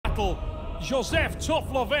battle, Joseph "Tough"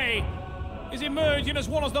 Lovei is emerging as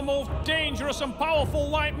one of the most dangerous and powerful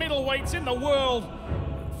light middleweights in the world.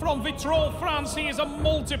 From Vitrolles, France, he is a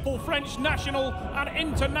multiple French national and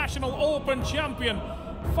international open champion.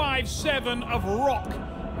 5'7" of rock,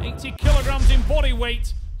 80 kilograms in body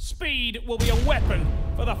weight. Speed will be a weapon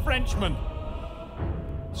for the Frenchman.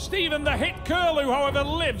 Stephen the Hit Kirlew, however,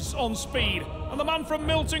 lives on speed, and the man from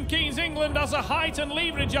Milton Keynes, England, has a height and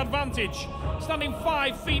leverage advantage. Standing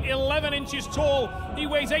 5 feet 11 inches tall, he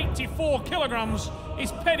weighs 84 kilograms.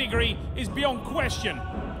 His pedigree is beyond question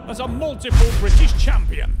as a multiple British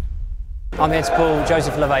champion. I'm here to call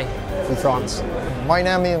Joseph Lovei from France. My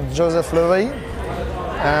name is Joseph Lovei.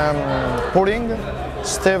 I'm pulling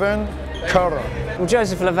Stephen Kirlew. Well,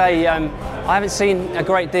 Joseph Lovei, I haven't seen a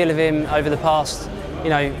great deal of him over the past,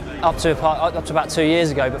 up to about 2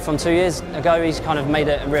 years ago. But from 2 years ago, he's kind of made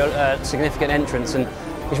a real significant entrance, and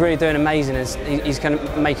he's really doing amazing. He's kind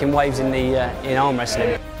of making waves in arm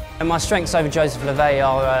wrestling. And my strengths over Joseph Lovei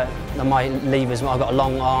are my levers. I've got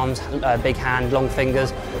long arms, big hand, long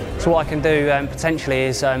fingers. So what I can do potentially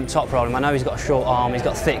is top roll him. I know he's got a short arm, he's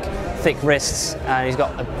got thick wrists, and he's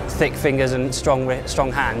got thick fingers and strong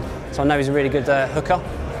hand. So I know he's a really good hooker,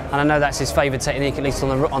 and I know that's his favoured technique, at least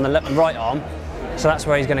on the right arm. So that's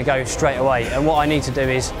where he's going to go straight away. And what I need to do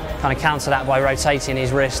is kind of counter that by rotating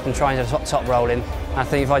his wrist and trying to top roll him. And I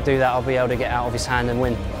think if I do that, I'll be able to get out of his hand and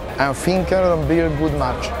win. I think it'll be a good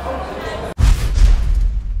match.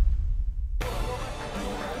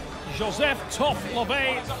 Joseph "Tough"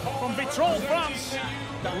 Lovei from Vitrolles, France,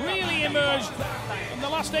 really emerged in the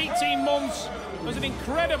last 18 months as an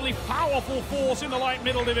incredibly powerful force in the light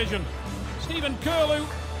middle division. Stephen Kirlew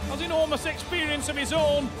has enormous experience of his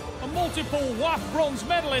own, a multiple WAF bronze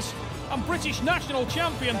medalist and British national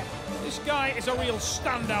champion. This guy is a real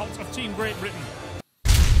standout of Team Great Britain.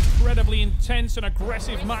 Incredibly intense and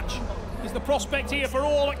aggressive match is the prospect here for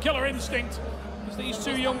all at Killer Instinct, as these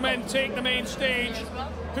two young men take the main stage.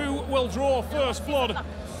 Who will draw first blood?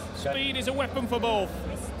 Speed is a weapon for both.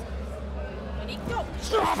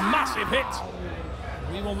 Massive hit.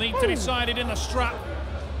 We will need to decide it in the strap.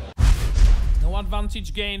 No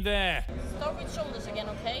advantage gained there. Start with shoulders again,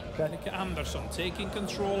 okay? Monica Anderson taking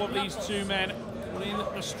control of these two men. Putting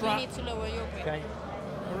the strap. You need to lower your grip. Okay.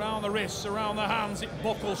 Around the wrists, around the hands, it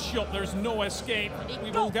buckles shut. There's no escape.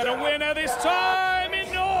 We will get a winner this time.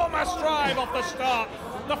 Enormous drive off the start.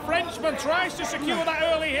 The Frenchman tries to secure that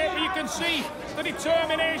early hit, but you can see the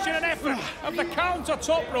determination and effort of the counter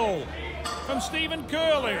top roll from Stephen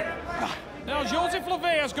Kirlew. Now Joseph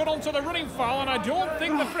Lovei has got onto the running foul, and I don't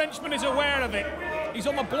think the Frenchman is aware of it. He's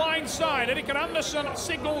on the blind side. Monica Anderson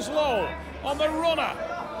signals low on the runner.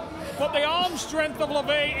 But the arm strength of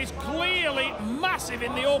Lovei is clearly massive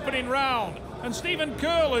in the opening round. And Stephen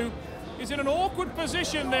Kirlew is in an awkward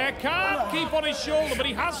position there, can't keep on his shoulder, but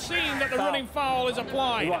he has seen that the running foul is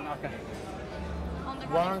applied. It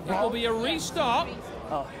will be a restart.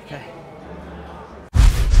 Oh, okay.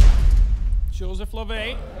 Joseph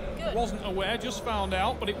Lovei wasn't aware, just found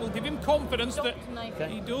out, but it will give him confidence that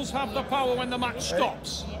he does have the power when the match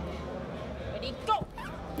stops.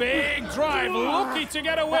 Big drive, lucky to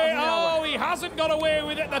get away. Oh, he hasn't got away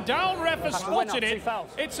with it. The down ref has spotted it.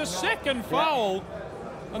 It's a second foul,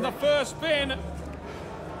 and the first pin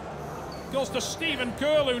goes to Stephen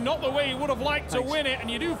Kirlew, not the way he would have liked to win it. And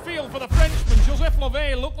you do feel for the Frenchman. Joseph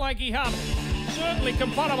Lovei looked like he had certainly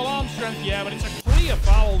comparable arm strength, yeah, but it's a clear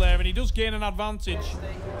foul there, and he does gain an advantage.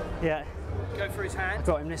 Yeah. Go for his hand.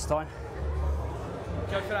 Got him this time.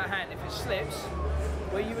 Go for that hand. If it slips,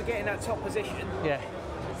 where you were getting that top position, Yeah.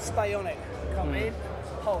 stay on it. Come in,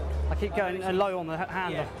 hold. I keep going low on the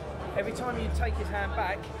hand. Yeah. Every time you take his hand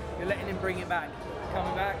back, you're letting him bring it back.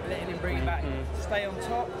 Coming back, letting him bring it back. Stay on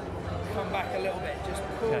top, come back a little bit. Just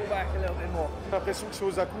pull back a little bit more. J'ai l'impression que c'est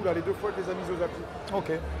aux à-coups, là, les deux fois que les a mis aux à-coups.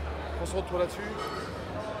 Ok. Concentre-toi là-dessus.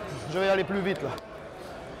 Je vais aller plus vite là.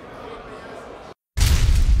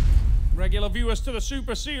 Regular viewers to the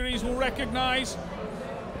Super Series will recognise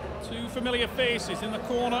two familiar faces in the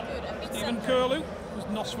corner. Stephen Kirlew was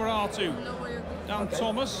Nosferatu. Dan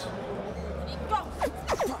Thomas.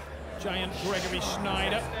 Giant Gregory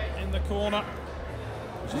Schneider in the corner.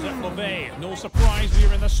 Joseph Lovei. No surprise we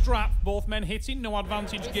are in the strap. Both men hitting, no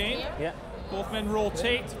advantage gained. Yeah. Both men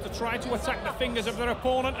rotate to try to attack the fingers of their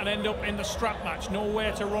opponent and end up in the strap match.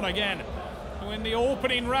 Nowhere to run again. So in the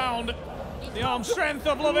opening round, the arm strength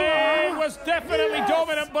of Lovei was definitely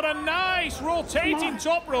dominant, but a nice rotating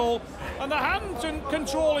top roll, and the hand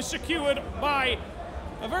control is secured by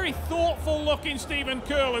a very thoughtful looking Stephen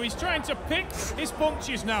Kirlew. He's trying to pick his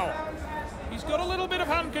punches now. He's got a little bit of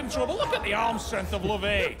hand control, but look at the arm strength of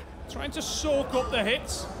Lovei. trying to soak up the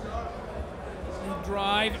hits.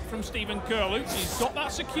 Drive from Stephen Kirlew. He's got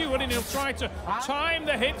that secured and he'll try to time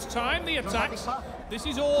the hits, time the attacks. This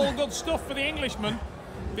is all good stuff for the Englishman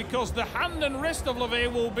because the hand and wrist of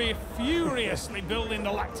Lovei will be furiously building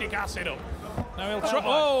the lactic acid up. Now he'll try.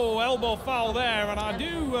 Oh, elbow foul there, and I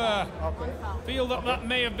do feel that that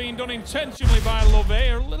may have been done intentionally by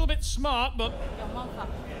Lovei. A little bit smart, but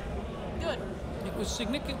Good. it was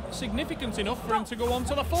significant enough for him to go on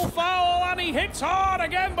to the full foul, and he hits hard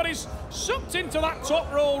again, but he's sucked into that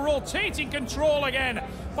top roll, rotating control again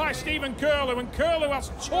by Stephen Kirlew, and Kirlew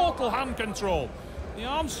has total hand control. The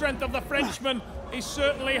arm strength of the Frenchman is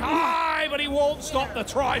certainly high, but he won't stop the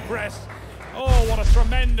try-press. Oh, what a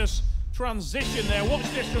tremendous transition there. Watch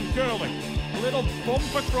this from Kirlew. A little bump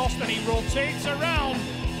across, then he rotates around,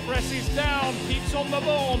 presses down, keeps on the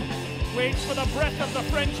bone, waits for the breath of the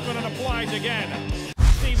Frenchman and applies again.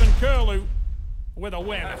 Stephen Kirlew with a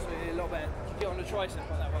win. Absolutely a lot better. Did you get on the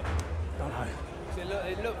tricep on that one? Don't know.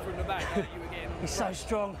 It looked from the back that you were getting. He's so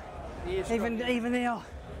strong. He is strong. Even here.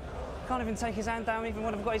 Can't even take his hand down, even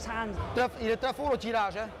when I've got his hand. Il est très fort au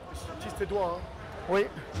tirage, hein? Utilise tes doigts, hein. Oui.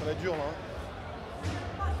 Ça va être dur, là. Hein.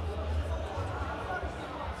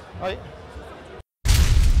 Oui.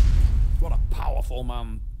 What a powerful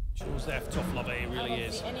man Joseph Tough Lovei really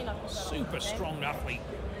is. Super strong athlete.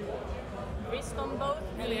 Wrist on both.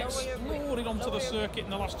 Really lower your grip. exploded onto the circuit in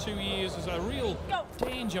the last 2 years as a real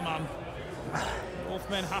danger man. Both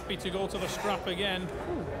men happy to go to the strap again.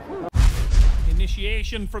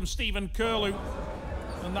 Initiation from Stephen Kirlew.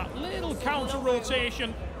 And that little counter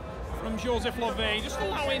rotation from Joseph Lovei, just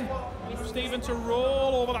allowing Stephen to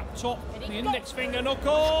roll over that top, the index finger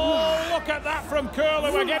knuckle. Look at that from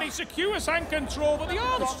Kirlew again. He secures hand control, but the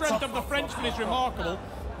arm strength of the Frenchman is remarkable.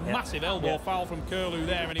 Massive elbow foul from Kirlew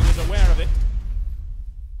there, and he was aware of it.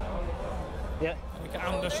 Yeah. Look at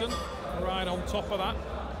Anderson, right on top of that.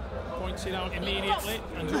 Points it out immediately,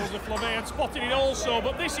 and Joseph Lovei had spotted it also,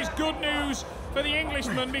 but this is good news for the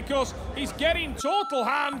Englishman because he's getting total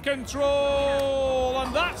hand control,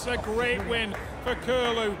 and that's a great win for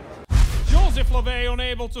Kirlew. Joseph Lovei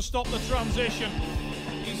unable to stop the transition.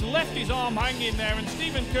 He's left his arm hanging there, and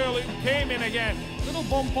Stephen Kirlew came in again. Little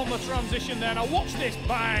bump on the transition there. Now watch this,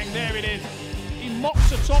 bang, there it is. He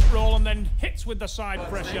mocks a top roll and then hits with the side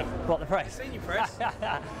pressure. What, the press? Seen you press.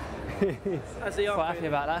 That's the Quite happy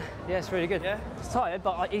about that. Yeah, it's really good. Yeah? He's tired,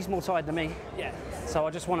 but he's more tired than me. Yeah. So I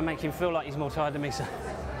just want to make him feel like he's more tired than me, so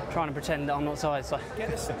trying to pretend that I'm not tired. So Get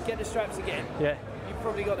the straps again. yeah. You've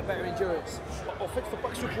probably got the better endurance. En fait, faut pas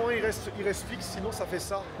que ce point il reste fixe, sinon ça fait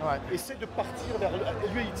ça. Ouais. Essaie de partir vers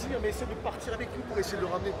lui, il tire, mais essaie de partir avec lui pour essayer de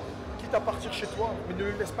le ramener. Quitte à partir chez toi, mais ne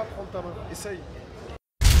le laisse pas prendre ta main. Essaye.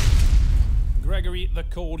 Gregory the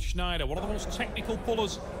Code Schneider, one of the most technical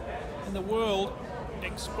pullers in the world,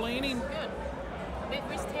 explaining Good. Bit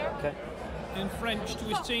wrist here. Okay. in French to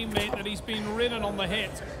his teammate that he's been ridden on the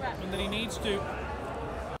hit and that he needs to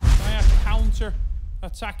try a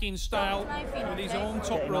counter-attacking style with his own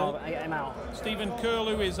top roll. Get him out. Stephen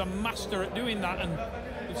Kirlew is a master at doing that, and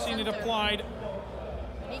we've seen it applied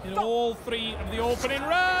in all 3 of the opening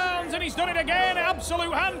rounds, and he's done it again.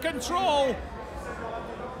 Absolute hand control.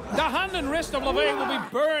 The hand and wrist of Lovei will be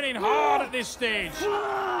burning hard at this stage.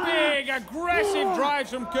 Big, aggressive drives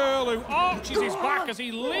from Kirlew. Arches his back as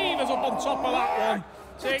he levers up on top of that one.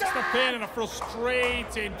 Takes the pin, and a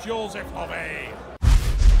frustrated Joseph Lovei.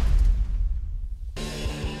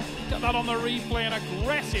 Look at that on the replay, an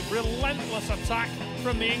aggressive, relentless attack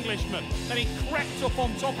from the Englishman. Then he crept up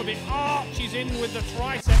on top of it, arches in with the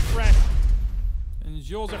tricep press. And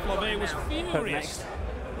Joseph Lovei was furious.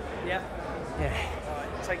 Yeah? Yeah.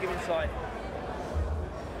 Alright, take him inside.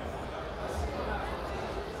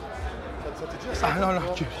 Ça te dit ça? Ah non,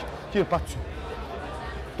 non, tu es pas dessus.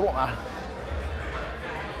 Trop mal.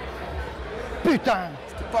 Putain,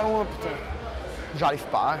 c'était pas loin, putain. J'arrive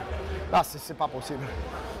pas, hein. Là, c'est pas possible.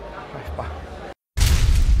 J'arrive pas.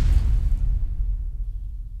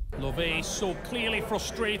 Lovei so clearly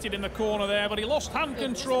frustrated in the corner there, but he lost hand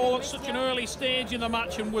control at such an early stage in the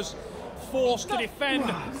match and was forced to defend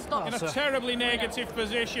in a terribly negative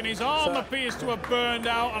position. His arm appears to have burned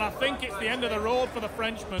out, and I think it's the end of the road for the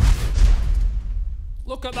Frenchman.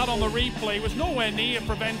 Look at that on the replay. He was nowhere near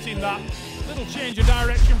preventing that. Little change of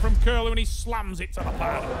direction from Kirlew, and he slams it to the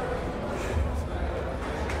pad.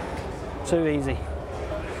 Too easy.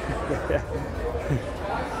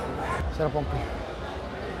 C'est la pompe.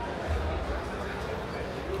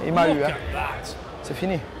 Il m'a eu, Look hein. at that. C'est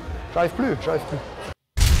fini. J'arrive plus, j'arrive plus.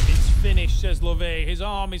 It's finish, says Lovei. His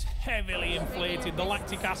arm is heavily inflated. The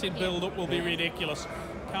lactic acid build-up will be ridiculous.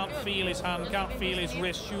 Can't feel his hand, can't feel his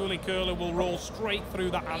wrist. Surely Kirlew will roll straight through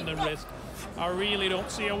the hand and wrist. I really don't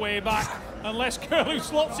see a way back unless Kirlew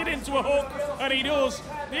slots it into a hook, and he does.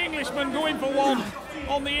 The Englishman going for one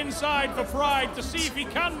on the inside for pride to see if he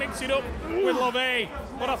can mix it up with Lovei.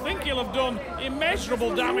 But I think he'll have done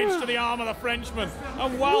immeasurable damage to the arm of the Frenchman.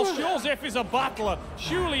 And whilst Joseph is a battler,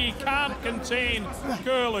 surely he can't contain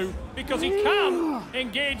Kirlew, because he can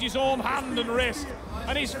engage his own hand and wrist.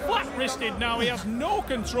 And he's flat-wristed now. He has no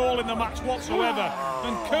control in the match whatsoever.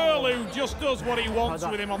 And Kirlew just does what he wants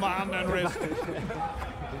with him on the hand and wrist.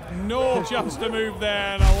 No chance to move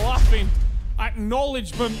there, and a laughing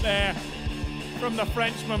acknowledgement there from the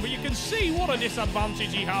Frenchman. But you can see what a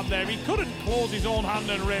disadvantage he had there. He couldn't close his own hand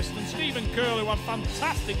and wrist, and Stephen Kirlew had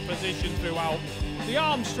fantastic position throughout. The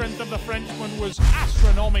arm strength of the Frenchman was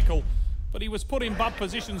astronomical, but he was put in bad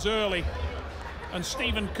positions early. And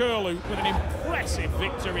Stephen Kirlew with an impressive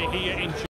victory here in